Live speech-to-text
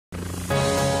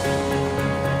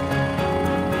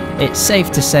it's safe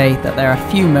to say that there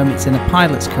are few moments in a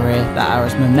pilot's career that are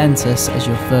as momentous as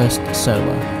your first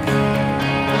solo.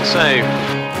 So,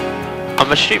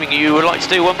 I'm assuming you would like to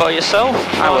do one by yourself?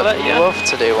 I would love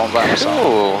to do one by myself.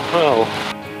 Cool, well,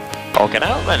 I'll get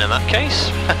out then in that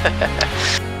case.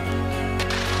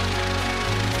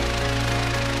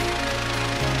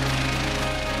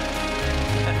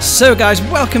 So guys,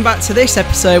 welcome back to this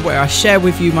episode where I share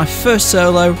with you my first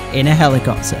solo in a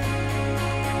helicopter.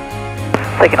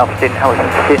 Taking off student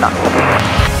helicopter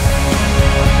 29.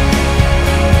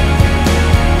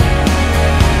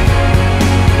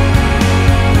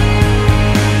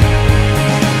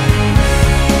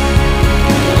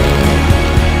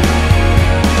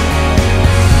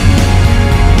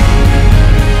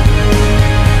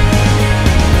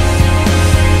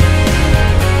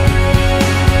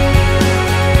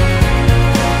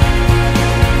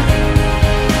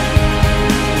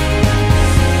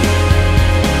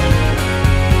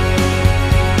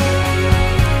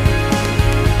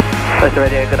 Leicester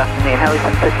Radio, good afternoon. Heli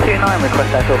Centre 29,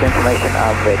 request airfield information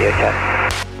and radio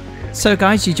check. So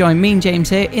guys, you join me and James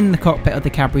here in the cockpit of the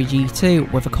Cabri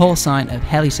G2 with a call sign of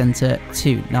Heli Centre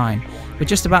 29. We're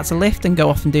just about to lift and go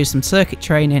off and do some circuit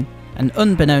training, and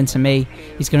unbeknown to me,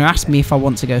 he's going to ask me if I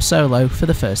want to go solo for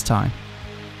the first time.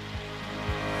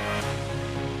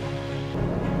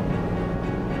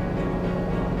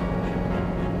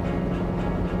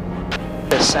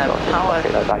 Power,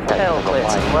 tail clear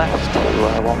to the left.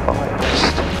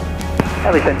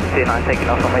 Heli Centre 29 taking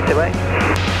off on way 28.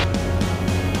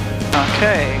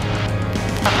 Okay,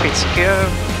 happy to go.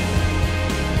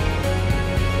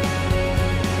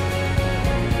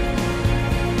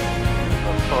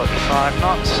 About 45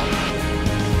 knots.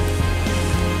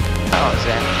 Power's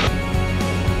in.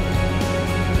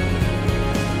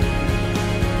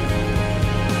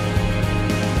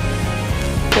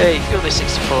 Okay, fuel is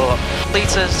 64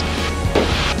 litres.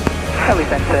 Heli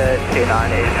Centre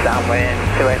 29 is downwind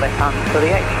 28 left hand for the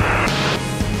H.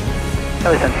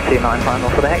 Heli Centre 29 final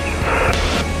for the H.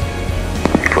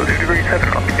 40 degrees 7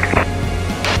 knots.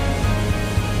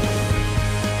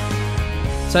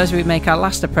 So as we make our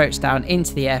last approach down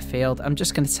into the airfield, I'm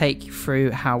just going to take you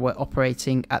through how we're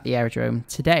operating at the aerodrome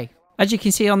today. As you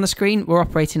can see on the screen, we're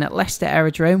operating at Leicester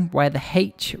Aerodrome, where the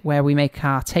H, where we make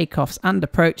our takeoffs and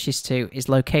approaches to, is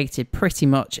located pretty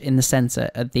much in the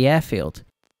centre of the airfield.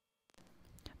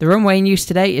 The runway in use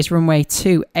today is runway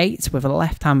 28 with a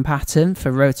left-hand pattern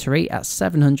for rotary at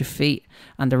 700 feet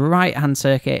and a right-hand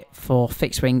circuit for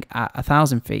fixed wing at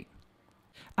 1000 feet.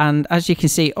 And as you can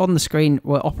see on the screen,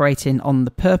 we're operating on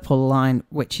the purple line,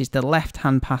 which is the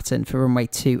left-hand pattern for runway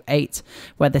 28,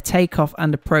 where the takeoff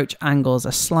and approach angles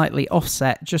are slightly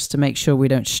offset just to make sure we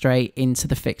don't stray into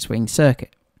the fixed wing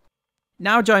circuit.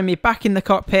 Now join me back in the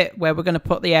cockpit where we're going to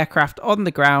put the aircraft on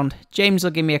the ground. James will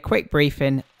give me a quick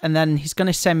briefing and then he's going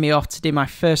to send me off to do my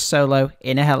first solo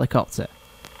in a helicopter.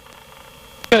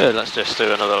 Good, let's just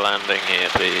do another landing here,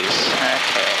 please.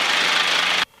 Okay.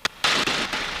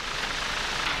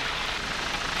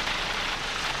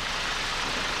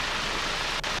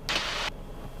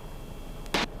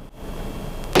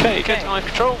 Okay, go to live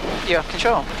control. You have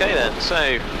control. Okay then,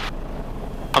 so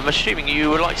I'm assuming you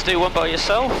would like to do one by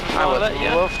yourself? I would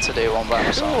love to do one by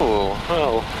myself. Cool,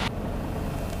 well,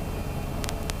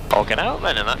 I'll get out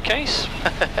then in that case.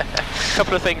 A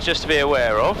couple of things just to be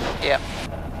aware of. Yep.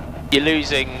 You're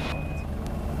losing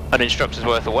an instructor's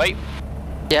worth of weight.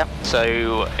 Yep.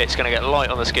 So it's going to get light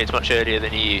on the skids much earlier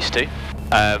than you used to.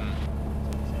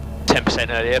 10%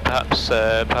 earlier, perhaps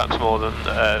more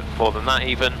than that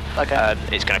even. Okay.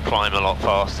 It's going to climb a lot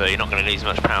faster. You're not going to lose as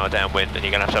much power downwind, and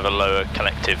you're going to have a lower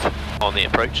collective on the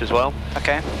approach as well.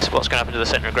 Okay. So what's going to happen to the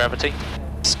centre of gravity?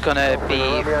 It's going to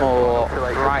be more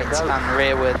right and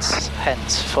rearwards,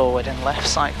 hence forward and left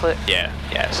cyclic. Yeah.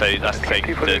 So that's the thing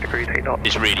that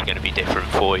is really going to be different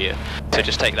for you. So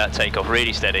just take that takeoff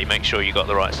really steady. Make sure you got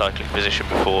the right cyclic position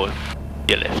before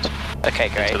you lift. Okay,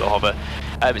 great. Into the hover.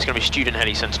 It's going to be student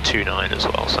Heli Centre 29 as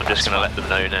well, so I'm just going to let them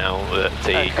know now that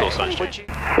the call sign is changed.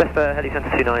 Leicester Heli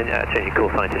Centre 29, changing call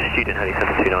sign to student Heli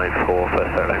Centre 29 for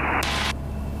first solo.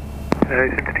 Heli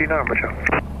Centre 29, Roger.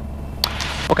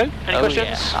 Okay, any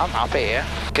questions? Yeah, I'm happy here.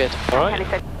 Good. Alright.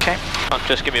 Okay.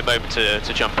 Just give me a moment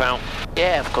to jump out.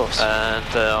 Yeah, of course. And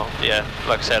yeah,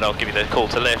 like I said, I'll give you the call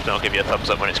to lift and I'll give you a thumbs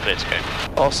up when it's clear to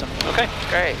go. Awesome. Okay.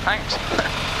 Great, thanks.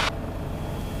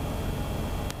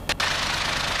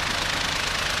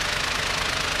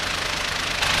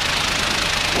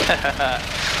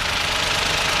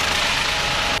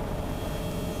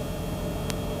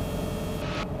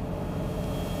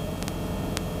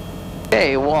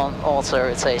 Okay, one auto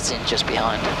rotating just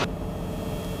behind.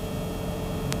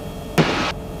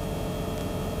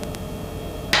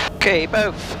 Okay,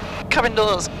 both cabin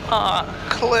doors are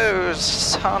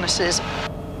closed, harnesses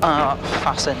are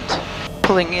fastened.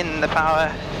 Pulling in the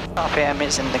power, RPM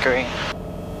is in the green.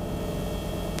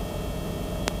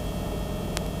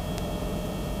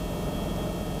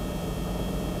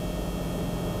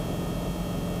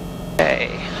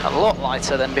 Okay, a lot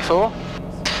lighter than before.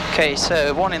 Okay,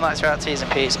 so warning lights throughout T's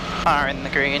and P's are in the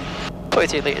green.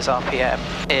 42 litres RPM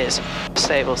is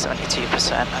stable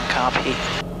 72% and Cabri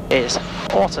is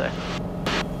auto.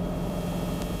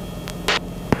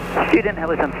 Student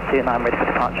heli center 29 ready for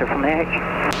departure from the H.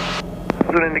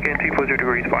 Will indicate 240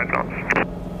 degrees 5 knots.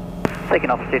 Taking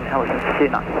off student heli center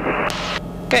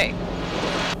 29. Okay.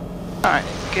 Alright,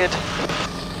 good.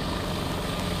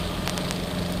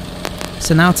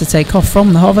 So now to take off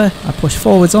from the hover, I push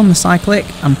forwards on the cyclic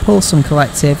and pull some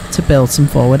collective to build some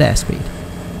forward airspeed.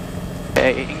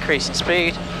 Okay, increasing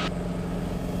speed.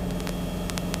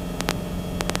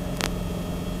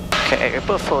 Okay,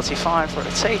 above 45,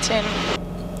 rotating.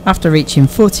 After reaching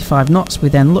 45 knots, we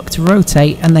then look to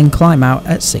rotate and then climb out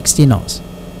at 60 knots.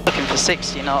 Looking for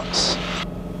 60 knots.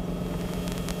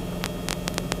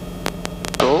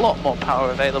 A lot more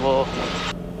power available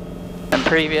than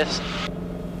previous.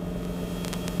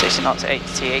 60 knots,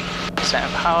 88%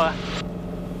 of power.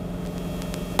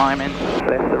 Climbing.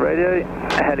 Leicester radio,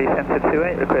 heli center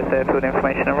 28, request airfield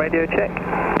information and radio check.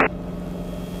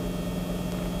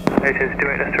 Leicester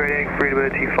 28, Leicester radio,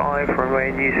 breathability 5, runway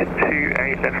in use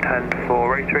 28, left hand for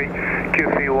rotary,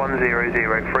 QFE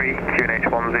 1003,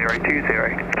 QNH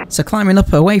 1020. So climbing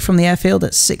up away from the airfield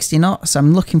at 60 knots,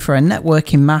 I'm looking for a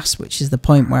networking mass, which is the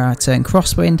point where I turn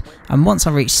crosswind, and once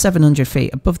I reach 700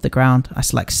 feet above the ground, I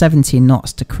select 17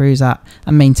 knots to cruise at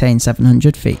and maintain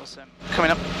 700 feet. Awesome.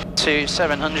 Coming up to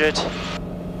 700,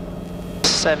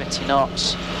 70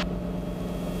 knots.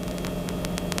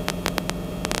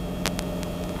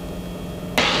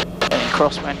 Getting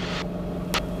crosswind.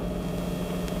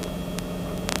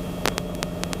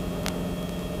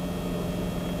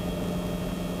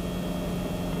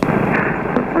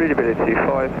 Breathability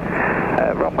 5,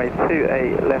 runway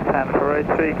 28, left hand for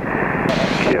rotary,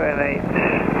 QNH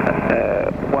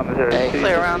 102.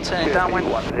 Clear around, turning downwind.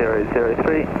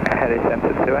 1003, heli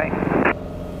center 28.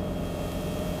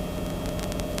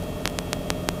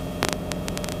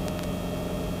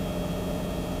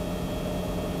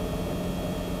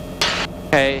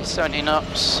 Okay, 70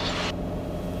 knots,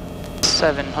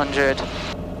 700,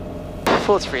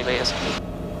 43 litres.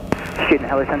 Student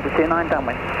heli center 29,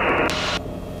 downwind.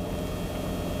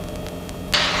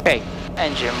 Okay,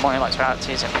 engine, warning lights are out,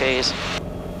 T's and P's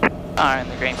are in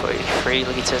the green, 43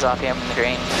 litres, RPM in the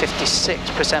green,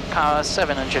 56% power,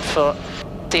 700 foot,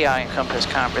 DI and compass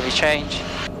can't really change,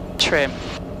 trim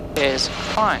is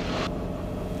fine.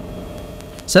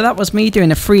 So that was me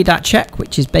doing a 3-DAT check,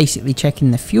 which is basically checking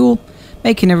the fuel,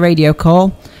 making a radio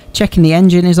call, checking the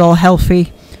engine is all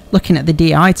healthy, looking at the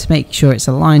DI to make sure it's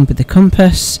aligned with the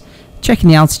compass, checking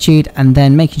the altitude, and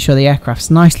then making sure the aircraft's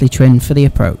nicely trimmed for the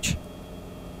approach.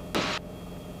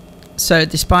 So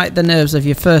despite the nerves of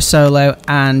your first solo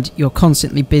and you're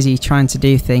constantly busy trying to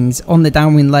do things, on the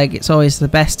downwind leg it's always the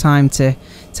best time to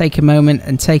take a moment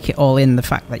and take it all in, the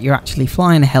fact that you're actually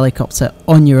flying a helicopter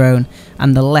on your own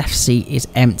and the left seat is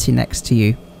empty next to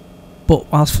you.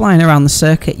 But whilst flying around the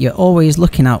circuit, you're always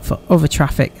looking out for other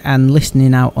traffic and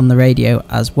listening out on the radio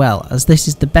as well, as this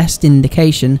is the best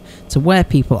indication to where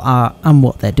people are and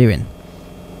what they're doing.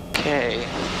 Okay,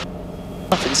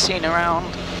 nothing seen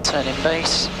around, turning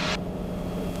base.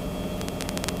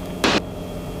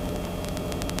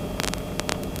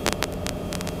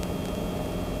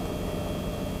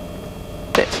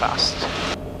 Bit fast.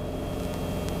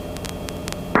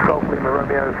 Golf Lima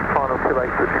Romeo, final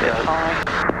 28. Bit high.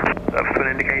 That's still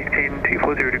indicating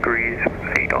 240 degrees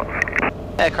 8 knots.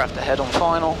 Aircraft ahead on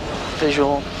final.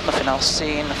 Visual, nothing else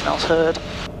seen, nothing else heard.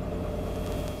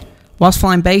 Whilst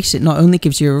flying base, it not only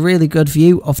gives you a really good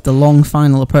view of the long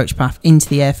final approach path into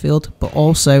the airfield, but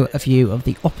also a view of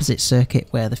the opposite circuit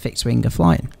where the fixed wing are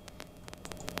flying.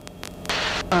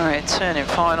 Alright, turning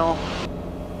final.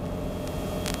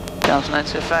 Down to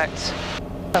negative effect.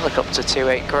 Helicopter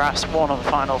 28 grass, 1 on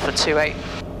final for 28.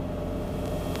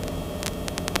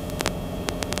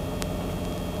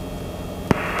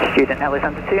 Student heli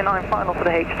center 29, final for the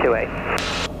H28.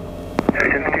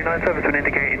 Heli center 29, service will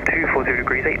indicating 240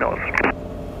 degrees 8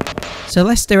 knots. So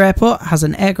Leicester Airport has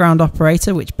an air ground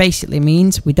operator, which basically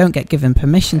means we don't get given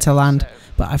permission to land,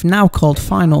 but I've now called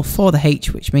final for the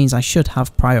H, which means I should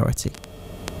have priority.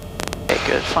 Okay,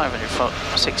 good, 500 foot,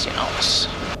 60 knots.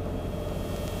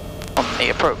 On the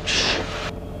approach.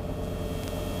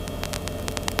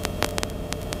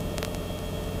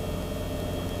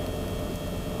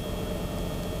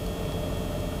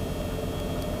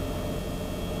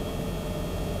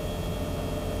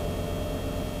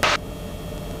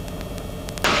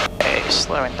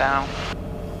 slowing down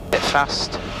a bit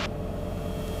fast.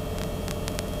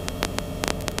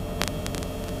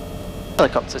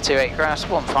 Helicopter 28 grass,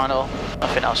 one final,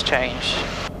 nothing else changed.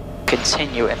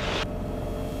 Continuing.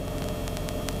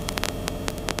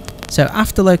 So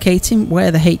after locating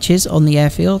where the H is on the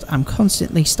airfield, I'm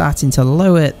constantly starting to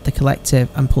lower the collective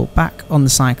and pull back on the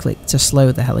cyclic to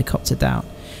slow the helicopter down.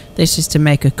 This is to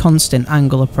make a constant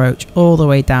angle approach all the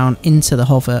way down into the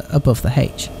hover above the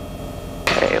H.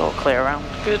 Okay, all clear around,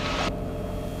 good.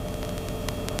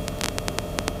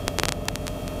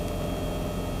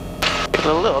 Put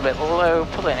a little bit low,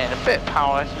 pulling in a bit of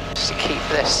power just to keep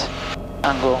this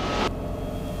angle.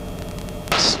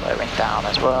 Slowing down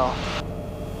as well.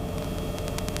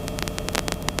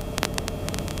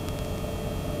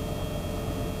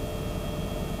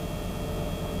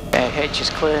 Okay, H is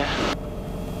clear.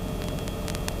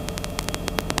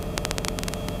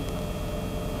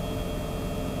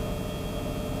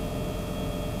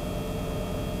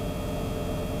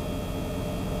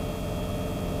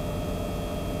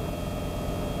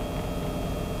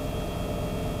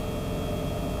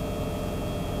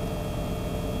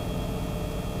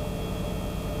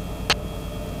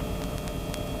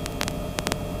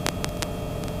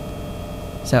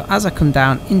 So as I come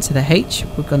down into the H,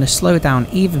 we're going to slow down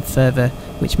even further,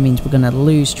 which means we're going to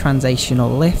lose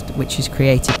translational lift, which is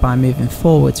created by moving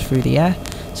forwards through the air.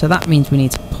 So that means we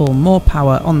need to pull more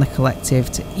power on the collective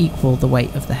to equal the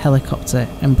weight of the helicopter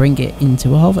and bring it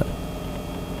into a hover.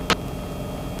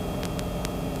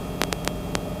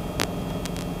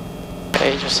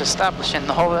 Okay, just establishing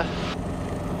the hover.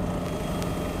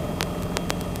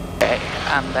 Okay,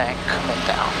 and then coming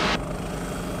down.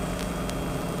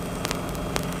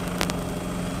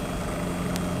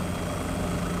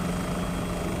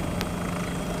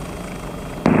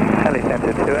 Heli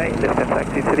Center 28, lift and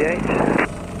taxi to the H.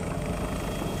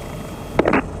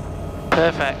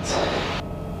 Perfect.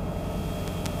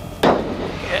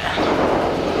 Yeah.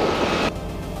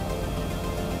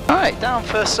 Alright, down,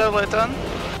 first solo done.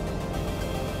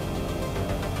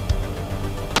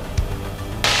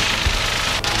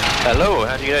 Hello,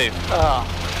 how'd you go? Oh,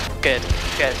 good,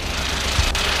 good.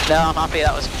 No, I'm happy,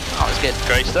 that was good.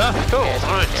 Great stuff, cool, Good,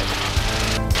 alright. good.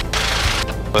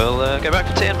 We'll go back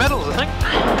for tea and medals, I think.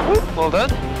 Woo, well done.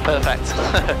 Perfect.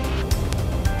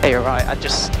 Hey, you're right,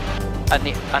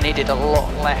 I needed a lot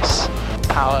less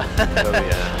power. Oh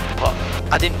yeah. But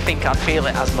I didn't think I'd feel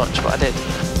it as much, but I did.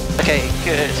 Okay,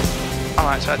 good.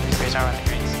 Alright, so degrees around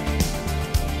degrees.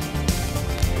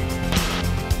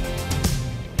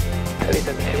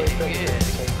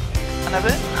 Another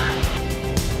bit.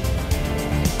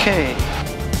 Okay.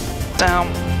 Down.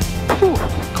 Whew,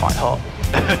 quite hot.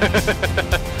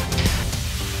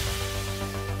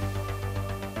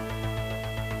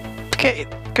 Okay,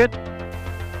 good.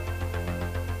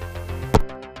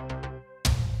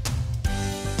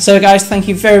 So guys, thank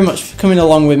you very much for coming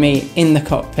along with me in the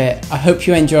cockpit. I hope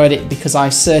you enjoyed it because I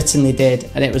certainly did,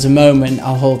 and it was a moment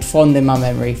I'll hold fond in my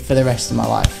memory for the rest of my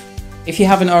life. If you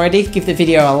haven't already, give the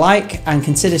video a like and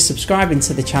consider subscribing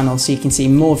to the channel so you can see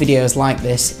more videos like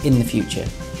this in the future.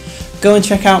 Go and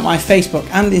check out my Facebook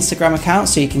and Instagram account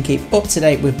so you can keep up to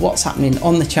date with what's happening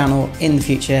on the channel in the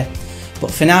future.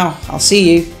 But for now, I'll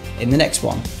see you in the next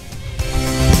one.